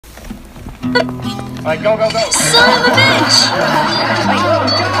All right, go, go, go. Son of a bitch!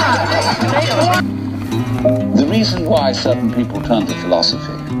 The reason why certain people turn to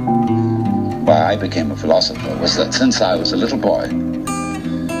philosophy, why I became a philosopher, was that since I was a little boy,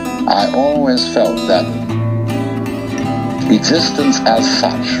 I always felt that existence as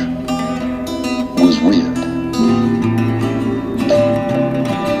such was weird.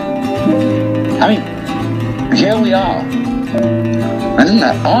 I mean, here we are. Isn't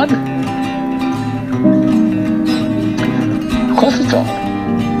that odd? Of course it's odd.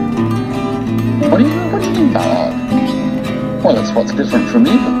 What do you mean by odd? Well, it's what's different from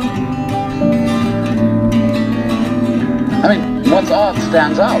evil. I mean, what's odd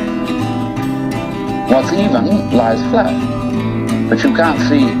stands out. What's even lies flat. But you can't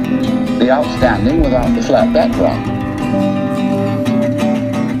see the outstanding without the flat background.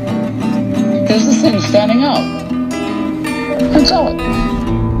 Here's the thing standing out. It's odd.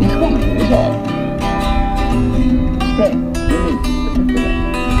 Each one of it is odd. Strange, unique,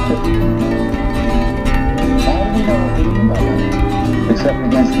 particular. How do we know what we mean by that? Except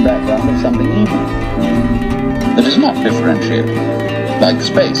against the background of something evil that is not differentiated, like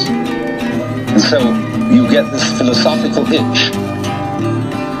space. And so you get this philosophical itch.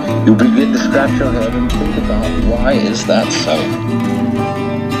 You begin to scratch your head and think about why is that so?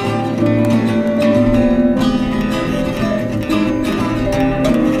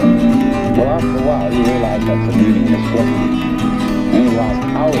 Well, after a while, you realize that's a meaningless question. And you ask,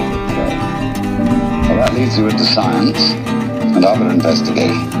 how is it so? Well, that leads you into science and other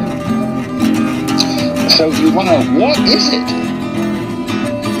investigation. So you want to know, what is it?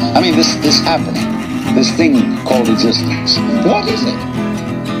 I mean, this happening, this thing called existence, what is it?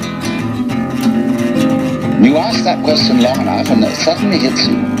 You ask that question long enough and it suddenly hits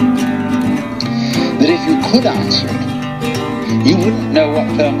you that if you could answer it, you wouldn't know what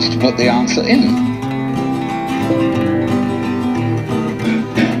terms to put the answer in.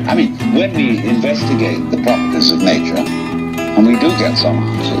 I mean, when we investigate the properties of nature, and we do get some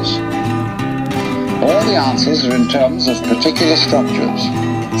answers, all the answers are in terms of particular structures,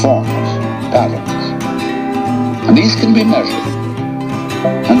 forms, patterns. And these can be measured,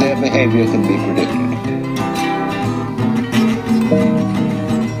 and their behavior can be predicted.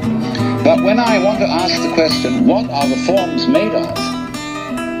 But when I want to ask the question, what are the forms made of?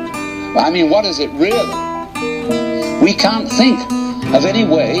 I mean, what is it really? We can't think of any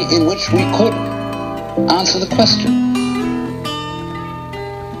way in which we could answer the question.